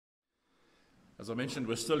As I mentioned,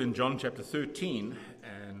 we're still in John chapter 13,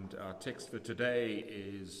 and our text for today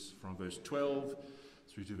is from verse 12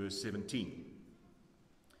 through to verse 17.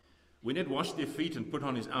 When he had washed their feet and put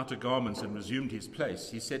on his outer garments and resumed his place,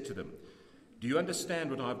 he said to them, "Do you understand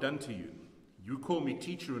what I have done to you? You call me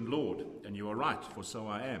teacher and Lord, and you are right, for so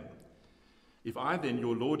I am. If I then,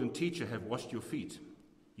 your Lord and teacher, have washed your feet,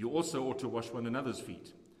 you also ought to wash one another's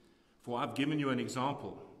feet. For I have given you an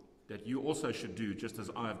example, that you also should do just as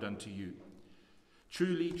I have done to you.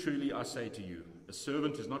 Truly, truly, I say to you, a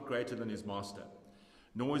servant is not greater than his master,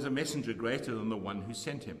 nor is a messenger greater than the one who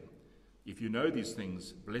sent him. If you know these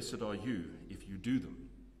things, blessed are you if you do them."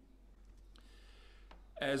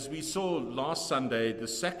 As we saw last Sunday, the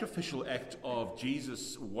sacrificial act of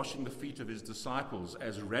Jesus washing the feet of his disciples,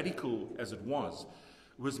 as radical as it was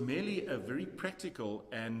merely a very practical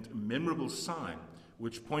and memorable sign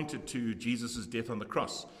which pointed to Jesus' death on the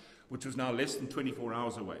cross, which was now less than 24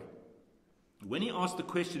 hours away. When he asked the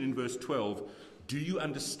question in verse 12, "Do you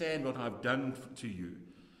understand what I've done to you?"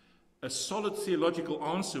 a solid theological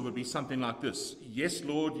answer would be something like this: "Yes,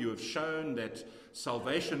 Lord, you have shown that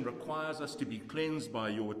salvation requires us to be cleansed by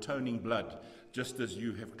your atoning blood, just as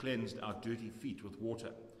you have cleansed our dirty feet with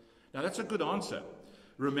water." Now that's a good answer,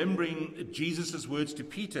 remembering Jesus' words to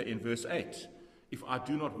Peter in verse 8, "If I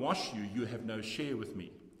do not wash you, you have no share with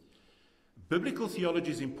me." Biblical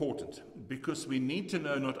theology is important because we need to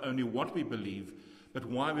know not only what we believe, but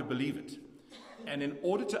why we believe it. And in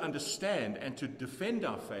order to understand and to defend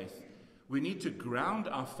our faith, we need to ground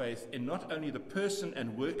our faith in not only the person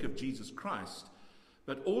and work of Jesus Christ,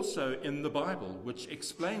 but also in the Bible, which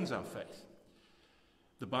explains our faith.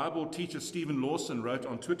 The Bible teacher Stephen Lawson wrote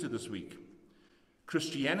on Twitter this week,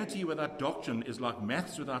 "Christianity without doctrine is like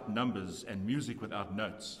maths without numbers and music without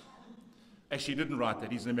notes." Actually, he didn't write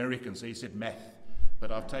that. He's an American, so he said math,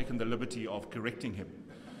 but I've taken the liberty of correcting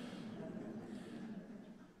him.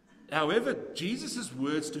 However, Jesus'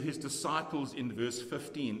 words to his disciples in verse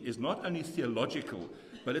 15 is not only theological,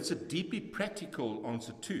 but it's a deeply practical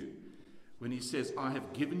answer too, when he says, "I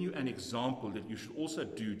have given you an example that you should also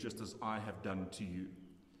do just as I have done to you."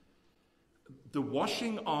 The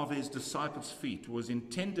washing of his disciples' feet was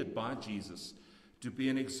intended by Jesus to be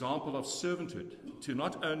an example of servanthood to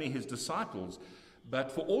not only his disciples,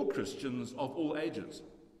 but for all Christians of all ages.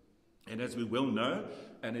 And as we well know,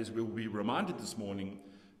 and as we'll be reminded this morning,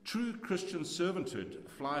 true Christian servanthood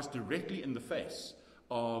flies directly in the face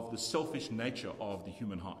of the selfish nature of the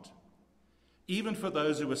human heart. Even for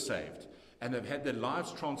those who are saved and have had their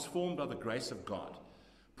lives transformed by the grace of God,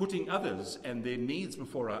 putting others and their needs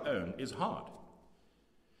before our own is hard.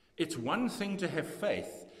 It's one thing to have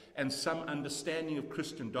faith and some understanding of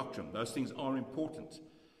Christian doctrine. Those things are important.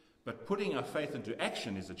 But putting our faith into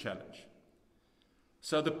action is a challenge.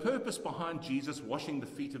 So the purpose behind Jesus washing the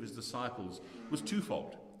feet of his disciples was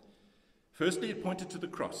twofold. Firstly, it pointed to the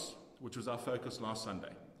cross, which was our focus last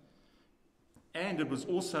Sunday. And it was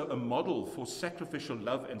also a model for sacrificial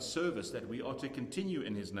love and service that we are to continue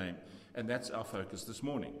in his name. And that's our focus this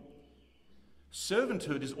morning.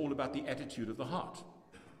 Servanthood is all about the attitude of the heart.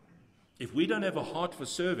 If we don't have a heart for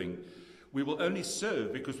serving, we will only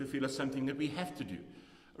serve because we feel it's something that we have to do,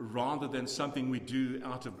 rather than something we do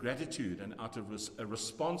out of gratitude and out of a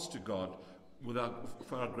response to God with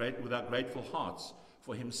our grateful hearts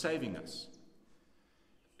for him saving us.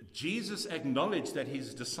 Jesus acknowledged that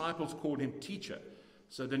his disciples called him teacher,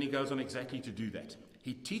 so then he goes on exactly to do that.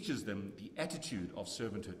 He teaches them the attitude of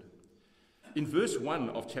servanthood. In verse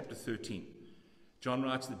 1 of chapter 13, John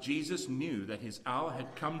writes that Jesus knew that his hour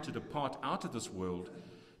had come to depart out of this world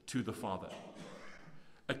to the Father.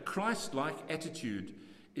 A Christ-like attitude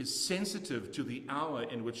is sensitive to the hour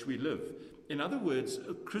in which we live. In other words,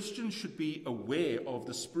 Christians should be aware of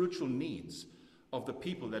the spiritual needs of the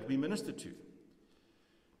people that we minister to.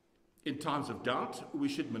 In times of doubt, we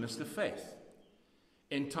should minister faith.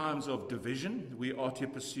 In times of division, we are to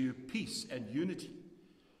pursue peace and unity.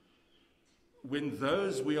 When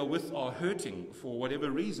those we are with are hurting for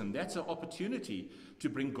whatever reason, that's an opportunity to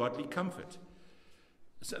bring godly comfort.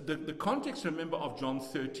 So the context, remember, of John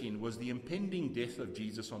 13 was the impending death of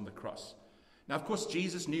Jesus on the cross. Now, of course,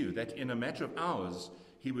 Jesus knew that in a matter of hours,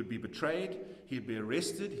 he would be betrayed, he'd be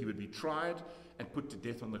arrested, he would be tried, and put to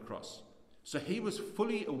death on the cross. So he was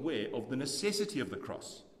fully aware of the necessity of the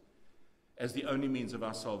cross as the only means of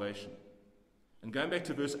our salvation. And going back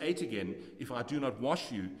to verse 8 again, "If I do not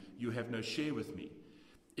wash you, you have no share with me."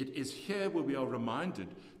 It is here where we are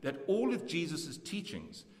reminded that all of Jesus'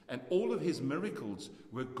 teachings and all of his miracles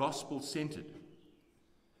were gospel-centered.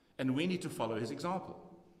 And we need to follow his example.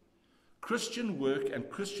 Christian work and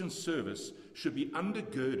Christian service should be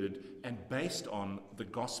undergirded and based on the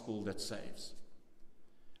gospel that saves.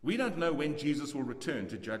 We don't know when Jesus will return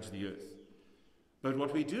to judge the earth. But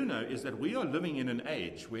what we do know is that we are living in an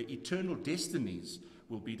age where eternal destinies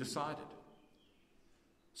will be decided.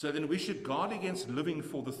 So then we should guard against living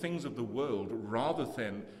for the things of the world rather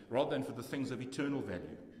than for the things of eternal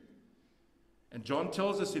value. And John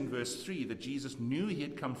tells us in verse 3 that Jesus knew he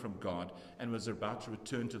had come from God and was about to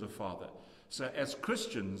return to the Father. So as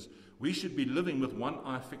Christians, we should be living with one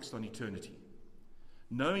eye fixed on eternity,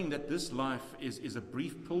 knowing that this life is a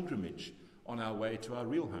brief pilgrimage on our way to our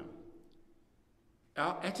real home.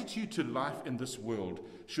 Our attitude to life in this world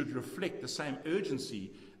should reflect the same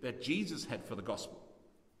urgency that Jesus had for the gospel.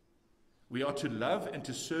 We are to love and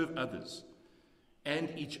to serve others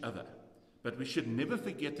and each other, but we should never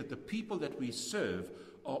forget that the people that we serve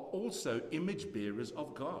are also image bearers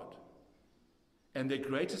of God, and their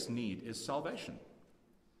greatest need is salvation.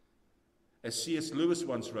 As C.S. Lewis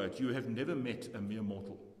once wrote, "You have never met a mere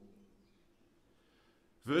mortal."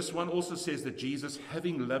 Verse 1 also says that Jesus,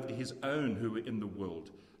 having loved his own who were in the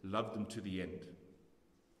world, loved them to the end.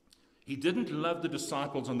 He didn't love the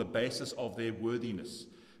disciples on the basis of their worthiness,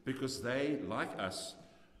 because they, like us,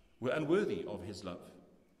 were unworthy of his love.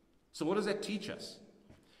 So what does that teach us?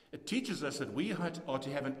 It teaches us that we are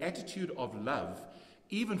to have an attitude of love,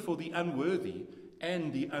 even for the unworthy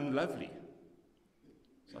and the unlovely.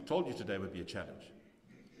 So I told you today would be a challenge.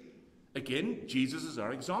 Again, Jesus is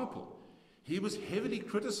our example. He was heavily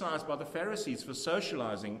criticized by the Pharisees for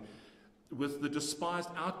socializing with the despised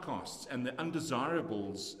outcasts and the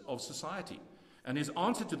undesirables of society. And his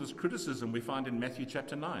answer to this criticism we find in Matthew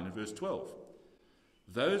chapter 9 and verse 12.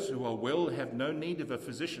 Those who are well have no need of a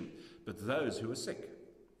physician, but those who are sick.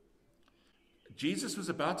 Jesus was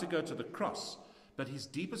about to go to the cross, but his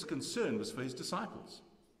deepest concern was for his disciples.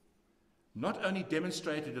 Not only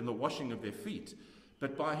demonstrated in the washing of their feet,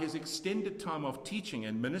 but by his extended time of teaching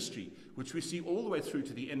and ministry, which we see all the way through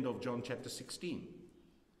to the end of John chapter 16.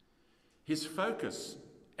 His focus,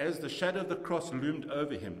 as the shadow of the cross loomed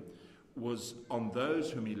over him, was on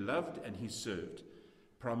those whom he loved and he served,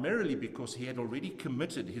 primarily because he had already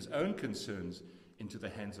committed his own concerns into the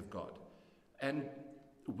hands of God. And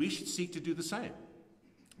we should seek to do the same.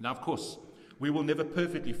 Now, of course, we will never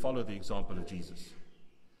perfectly follow the example of Jesus,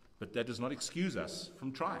 but that does not excuse us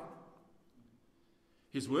from trying.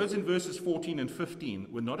 His words in verses 14 and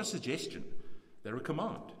 15 were not a suggestion, they're a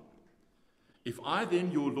command. If I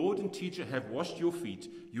then, your Lord and teacher, have washed your feet,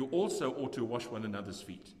 you also ought to wash one another's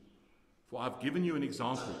feet. For I've given you an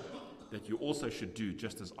example that you also should do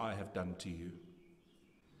just as I have done to you.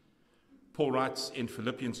 Paul writes in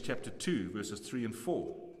Philippians chapter 2, verses 3 and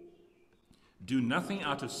 4, do nothing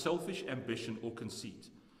out of selfish ambition or conceit,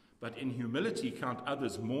 but in humility count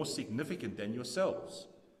others more significant than yourselves.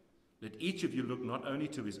 Let each of you look not only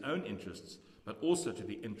to his own interests, but also to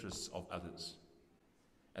the interests of others.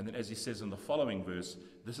 And then as he says in the following verse,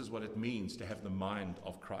 this is what it means to have the mind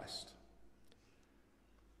of Christ.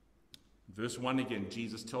 Verse 1 again,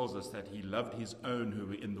 Jesus tells us that he loved his own who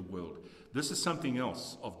were in the world. This is something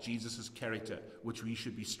else of Jesus' character which we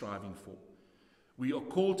should be striving for. We are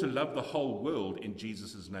called to love the whole world in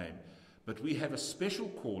Jesus' name, but we have a special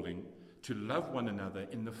calling to love one another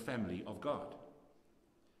in the family of God.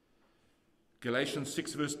 Galatians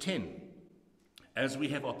 6 verse 10, as we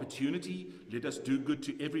have opportunity, let us do good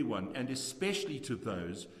to everyone, and especially to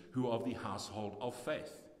those who are of the household of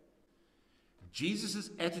faith.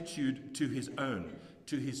 Jesus' attitude to his own,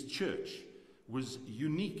 to his church, was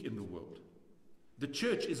unique in the world. The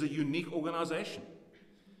church is a unique organization.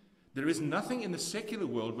 There is nothing in the secular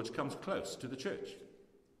world which comes close to the church.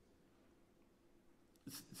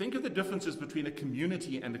 Think of the differences between a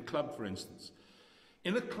community and a club, for instance.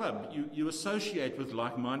 In a club, you associate with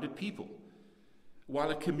like-minded people, while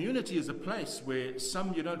a community is a place where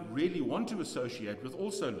some you don't really want to associate with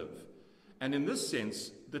also live. And in this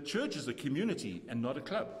sense, the church is a community and not a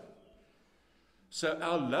club. So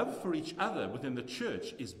our love for each other within the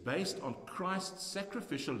church is based on Christ's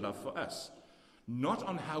sacrificial love for us, not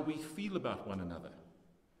on how we feel about one another.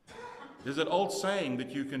 There's that old saying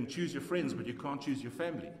that you can choose your friends, but you can't choose your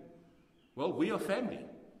family. Well, we are family,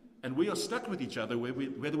 and we are stuck with each other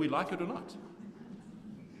whether we like it or not.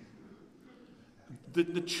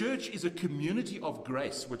 The church is a community of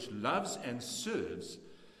grace which loves and serves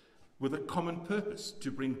with a common purpose to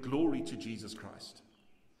bring glory to Jesus Christ,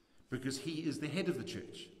 because he is the head of the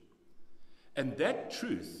church. And that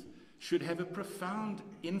truth should have a profound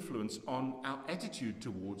influence on our attitude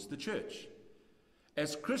towards the church.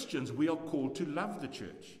 As Christians, we are called to love the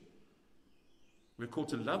church. We're called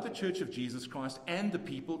to love the church of Jesus Christ and the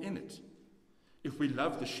people in it. If we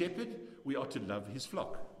love the shepherd, we are to love his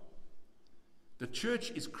flock. The church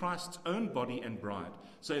is Christ's own body and bride.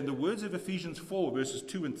 So in the words of Ephesians 4, verses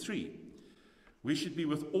 2 and 3, we should be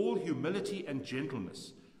with all humility and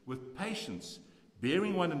gentleness, with patience,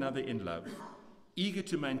 bearing one another in love, eager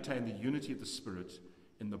to maintain the unity of the Spirit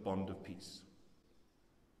in the bond of peace.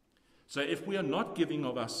 So if we are not giving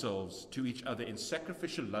of ourselves to each other in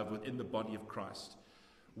sacrificial love within the body of Christ,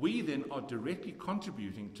 we then are directly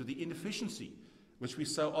contributing to the inefficiency which we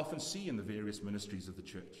so often see in the various ministries of the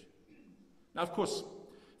church. Now, of course,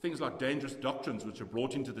 things like dangerous doctrines which are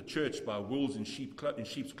brought into the church by wolves in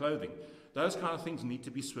sheep's clothing, those kind of things need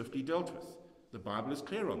to be swiftly dealt with. The Bible is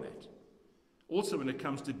clear on that. Also, when it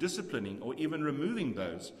comes to disciplining or even removing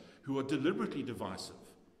those who are deliberately divisive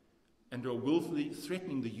and are willfully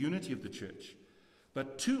threatening the unity of the church.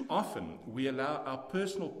 But too often we allow our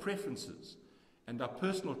personal preferences and our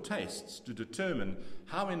personal tastes to determine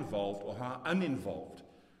how involved or how uninvolved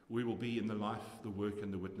we will be in the life, the work,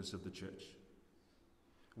 and the witness of the church.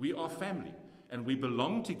 We are family, and we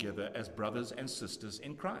belong together as brothers and sisters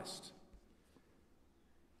in Christ.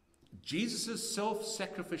 Jesus'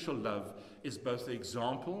 self-sacrificial love is both the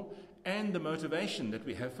example and the motivation that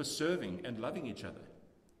we have for serving and loving each other.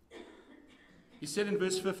 He said in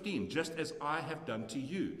verse 15, just as I have done to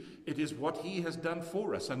you. It is what he has done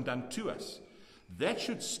for us and done to us. That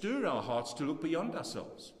should stir our hearts to look beyond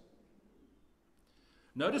ourselves.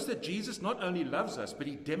 Notice that Jesus not only loves us, but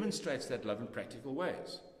he demonstrates that love in practical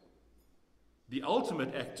ways. The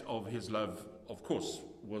ultimate act of his love, of course,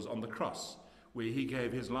 was on the cross, where he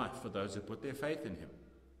gave his life for those who put their faith in him.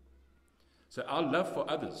 So our love for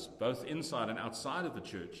others, both inside and outside of the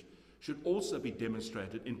church, should also be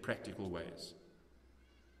demonstrated in practical ways.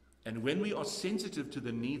 And when we are sensitive to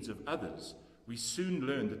the needs of others, we soon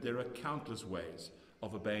learn that there are countless ways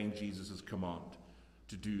of obeying Jesus' command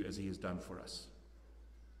to do as he has done for us.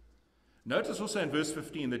 Notice also in verse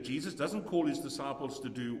 15 that Jesus doesn't call his disciples to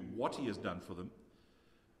do what he has done for them,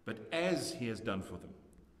 but as he has done for them.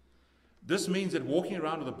 This means that walking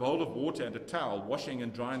around with a bowl of water and a towel, washing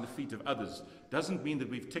and drying the feet of others, doesn't mean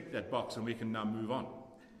that we've ticked that box and we can now move on.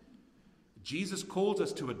 Jesus calls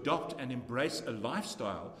us to adopt and embrace a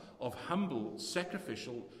lifestyle of humble,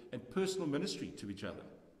 sacrificial, and personal ministry to each other.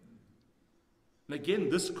 And again,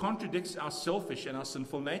 this contradicts our selfish and our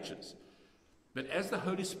sinful natures. But as the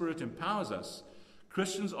Holy Spirit empowers us,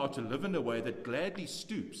 Christians are to live in a way that gladly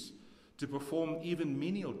stoops to perform even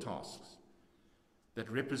menial tasks that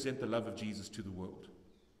represent the love of Jesus to the world.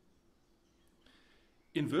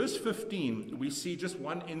 In verse 15, we see just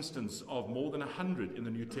one instance of more than 100 in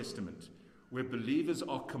the New Testament where believers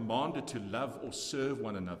are commanded to love or serve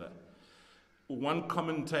one another. One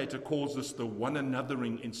commentator calls this the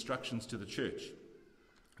one-anothering instructions to the church.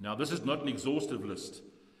 Now, this is not an exhaustive list,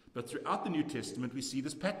 but throughout the New Testament we see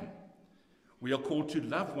this pattern. We are called to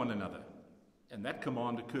love one another, and that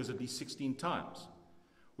command occurs at least 16 times.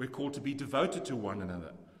 We're called to be devoted to one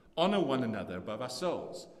another, honor one another above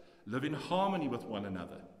ourselves, live in harmony with one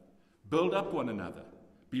another, build up one another,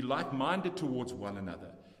 be like-minded towards one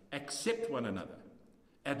another, accept one another,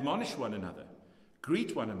 admonish one another,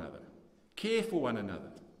 greet one another, care for one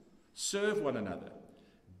another, serve one another,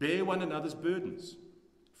 bear one another's burdens,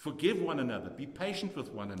 forgive one another, be patient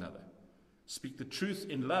with one another, speak the truth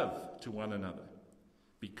in love to one another,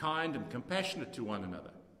 be kind and compassionate to one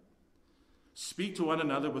another, speak to one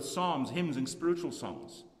another with psalms, hymns, and spiritual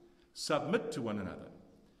songs, submit to one another,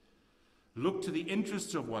 look to the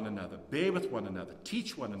interests of one another, bear with one another,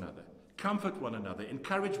 teach one another, comfort one another,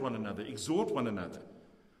 encourage one another, exhort one another,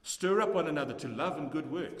 stir up one another to love and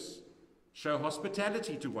good works, show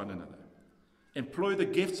hospitality to one another, employ the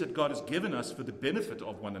gifts that God has given us for the benefit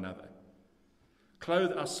of one another,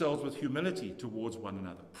 clothe ourselves with humility towards one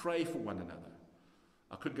another, pray for one another.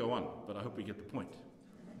 I could go on, but I hope we get the point.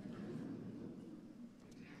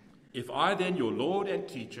 If I then, your Lord and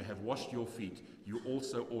teacher, have washed your feet, you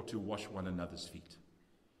also ought to wash one another's feet.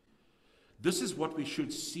 This is what we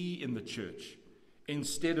should see in the church,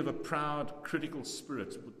 instead of a proud, critical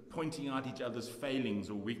spirit pointing out each other's failings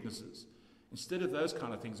or weaknesses. Instead of those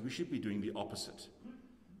kind of things, we should be doing the opposite.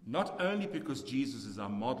 Not only because Jesus is our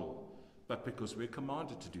model, but because we're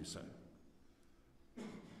commanded to do so.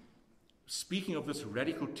 Speaking of this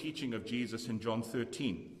radical teaching of Jesus in John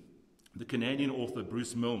 13, the Canadian author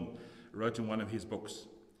Bruce Milne wrote in one of his books,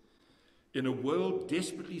 "In a world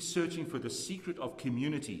desperately searching for the secret of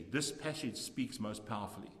community, this passage speaks most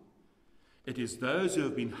powerfully. It is those who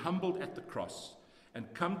have been humbled at the cross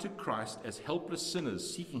and come to Christ as helpless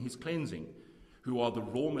sinners seeking his cleansing, who are the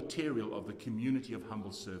raw material of the community of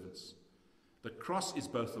humble servants. The cross is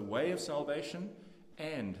both the way of salvation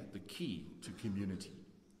and the key to community."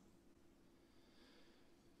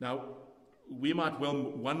 Now, we might well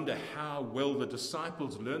wonder how well the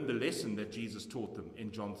disciples learned the lesson that Jesus taught them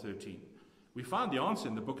in John 13. We find the answer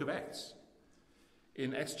in the book of Acts.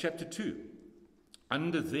 In Acts chapter 2,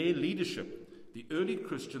 under their leadership, the early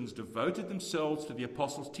Christians devoted themselves to the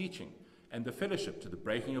apostles' teaching and the fellowship, to the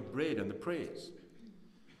breaking of bread and the prayers.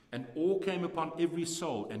 And awe came upon every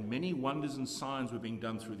soul, and many wonders and signs were being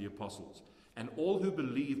done through the apostles. And all who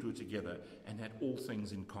believed were together and had all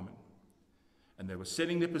things in common. And they were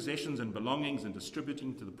selling their possessions and belongings and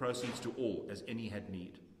distributing to the proceeds to all, as any had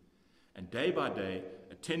need. And day by day,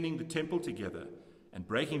 attending the temple together and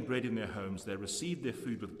breaking bread in their homes, they received their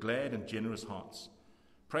food with glad and generous hearts,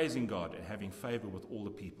 praising God and having favor with all the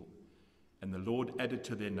people. And the Lord added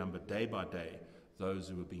to their number day by day those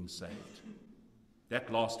who were being saved.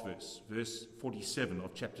 That last verse, verse 47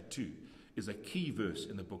 of chapter 2, is a key verse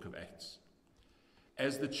in the book of Acts.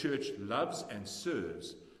 As the church loves and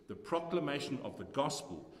serves, the proclamation of the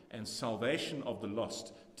gospel and salvation of the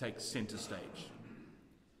lost takes center stage.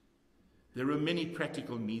 There are many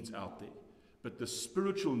practical needs out there, but the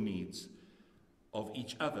spiritual needs of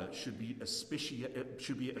each other should be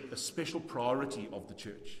a special priority of the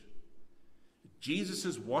church.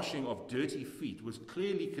 Jesus' washing of dirty feet was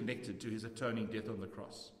clearly connected to his atoning death on the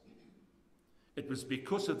cross. It was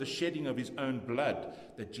because of the shedding of his own blood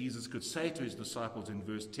that Jesus could say to his disciples in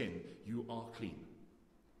verse 10, "You are clean."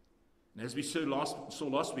 And as we saw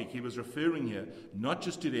last week, he was referring here not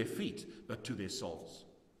just to their feet, but to their souls.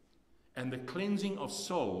 And the cleansing of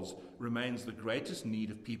souls remains the greatest need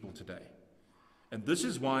of people today. And this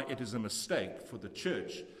is why it is a mistake for the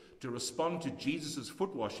church to respond to Jesus'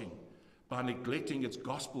 foot washing by neglecting its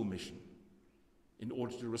gospel mission in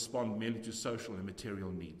order to respond merely to social and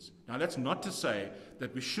material needs. Now, that's not to say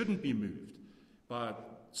that we shouldn't be moved by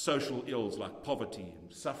social ills like poverty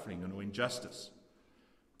and suffering and injustice.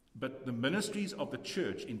 But the ministries of the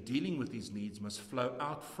church in dealing with these needs must flow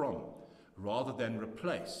out from, rather than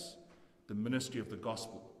replace, the ministry of the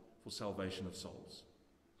gospel for salvation of souls.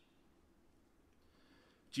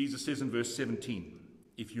 Jesus says in verse 17,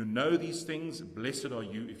 "If you know these things, blessed are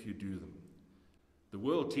you if you do them." The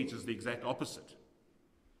world teaches the exact opposite.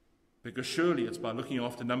 Because surely it's by looking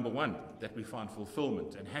after number one that we find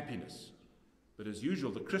fulfillment and happiness. But as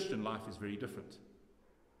usual, the Christian life is very different.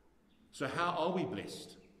 So how are we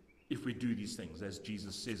blessed if we do these things, as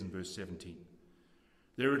Jesus says in verse 17?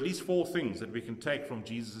 There are at least 4 things that we can take from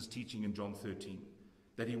Jesus' teaching in John 13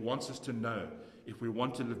 that he wants us to know if we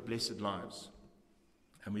want to live blessed lives.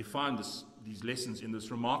 And we find these lessons in this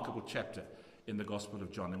remarkable chapter in the Gospel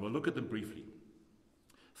of John, and we'll look at them briefly.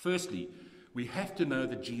 Firstly, we have to know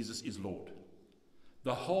that Jesus is Lord.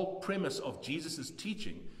 The whole premise of Jesus'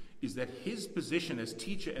 teaching is that his position as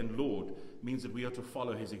teacher and Lord means that we are to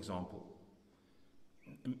follow his example.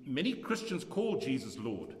 Many Christians call Jesus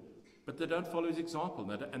Lord, but they don't follow his example,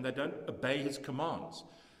 and they don't obey his commands,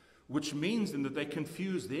 which means then that they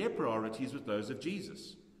confuse their priorities with those of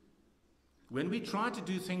Jesus. When we try to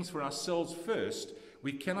do things for ourselves first,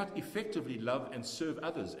 we cannot effectively love and serve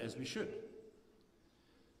others as we should.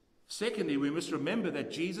 Secondly, we must remember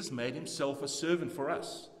that Jesus made himself a servant for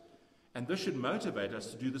us, and this should motivate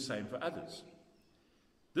us to do the same for others.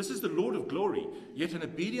 This is the Lord of glory, yet in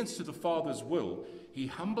obedience to the Father's will, he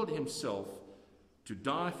humbled himself to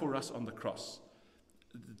die for us on the cross.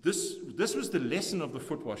 This was the lesson of the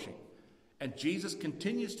foot washing, and Jesus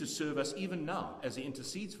continues to serve us even now as he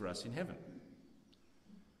intercedes for us in heaven.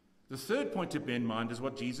 The third point to bear in mind is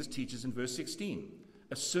what Jesus teaches in verse 16.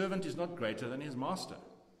 A servant is not greater than his master.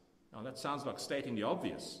 Now that sounds like stating the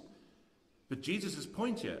obvious, but Jesus'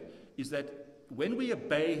 point here is that when we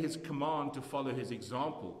obey his command to follow his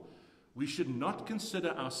example, we should not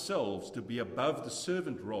consider ourselves to be above the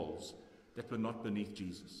servant roles that were not beneath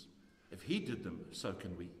Jesus. If he did them, so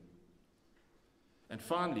can we. And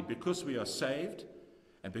finally, because we are saved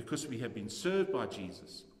and because we have been served by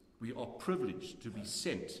Jesus, we are privileged to be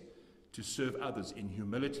sent to serve others in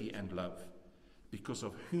humility and love because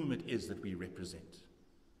of whom it is that we represent.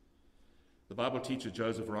 The Bible teacher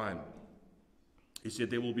Joseph Ryan, he said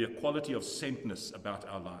there will be a quality of sentness about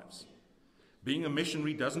our lives. Being a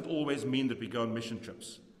missionary doesn't always mean that we go on mission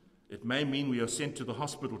trips. It may mean we are sent to the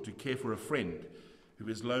hospital to care for a friend who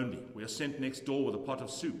is lonely. We are sent next door with a pot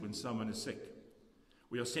of soup when someone is sick.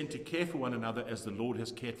 We are sent to care for one another as the Lord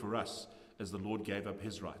has cared for us, as the Lord gave up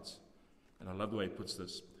his rights. And I love the way he puts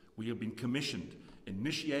this. We have been commissioned,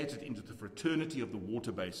 initiated into the fraternity of the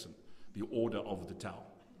water basin, the order of the towel.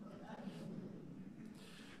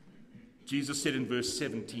 Jesus said in verse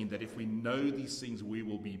 17 that if we know these things, we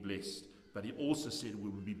will be blessed. But he also said we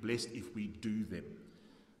will be blessed if we do them.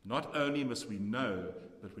 Not only must we know,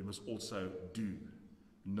 but we must also do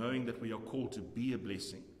knowing that we are called to be a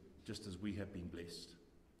blessing, just as we have been blessed.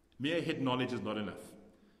 Mere head knowledge is not enough.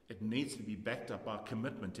 It needs to be backed up by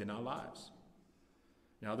commitment in our lives.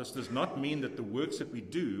 Now, this does not mean that the works that we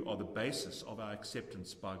do are the basis of our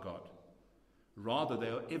acceptance by God. Rather, they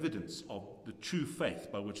are evidence of the true faith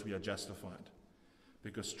by which we are justified,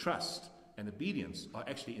 because trust and obedience are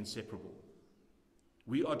actually inseparable.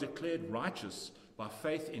 We are declared righteous by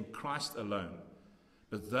faith in Christ alone,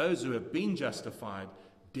 but those who have been justified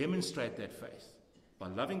demonstrate that faith by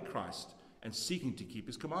loving Christ and seeking to keep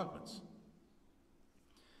his commandments.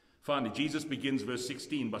 Finally, Jesus begins verse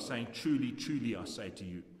 16 by saying, "Truly, truly, I say to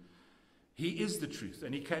you." He is the truth,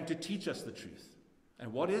 and he came to teach us the truth.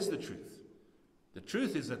 And what is the truth? The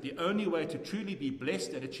truth is that the only way to truly be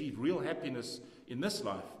blessed and achieve real happiness in this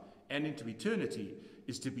life and into eternity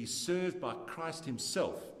is to be served by Christ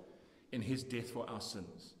himself in his death for our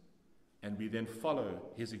sins. And we then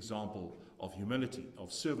follow his example of humility, of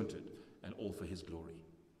servanthood, and all for his glory.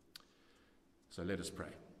 So let us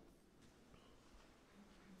pray.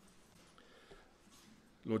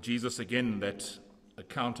 Lord Jesus, again, that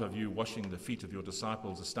account of you washing the feet of your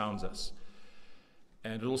disciples astounds us,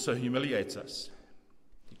 and it also humiliates us,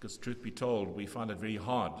 because truth be told, we find it very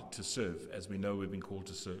hard to serve as we know we've been called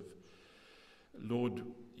to serve. Lord,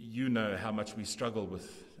 you know how much we struggle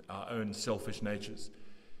with our own selfish natures.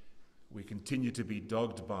 We continue to be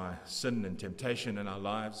dogged by sin and temptation in our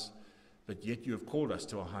lives, but yet you have called us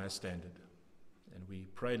to a higher standard. And we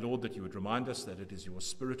pray, Lord, that you would remind us that it is your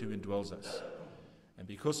Spirit who indwells us. And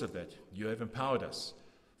because of that, you have empowered us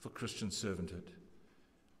for Christian servanthood.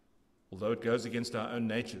 Although it goes against our own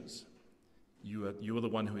natures, you are the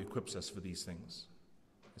one who equips us for these things.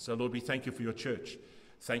 So, Lord, we thank you for your church.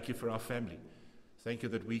 Thank you for our family. Thank you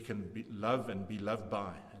that we can love and be loved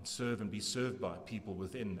by, and serve and be served by people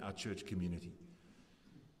within our church community.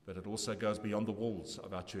 But it also goes beyond the walls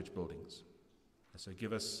of our church buildings. So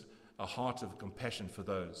give us a heart of compassion for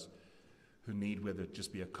those who need, whether it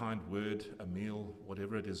just be a kind word, a meal,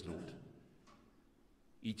 whatever it is, Lord.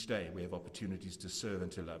 Each day we have opportunities to serve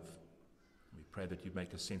and to love. We pray that you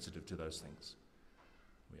make us sensitive to those things.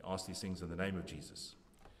 We ask these things in the name of Jesus.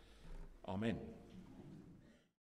 Amen.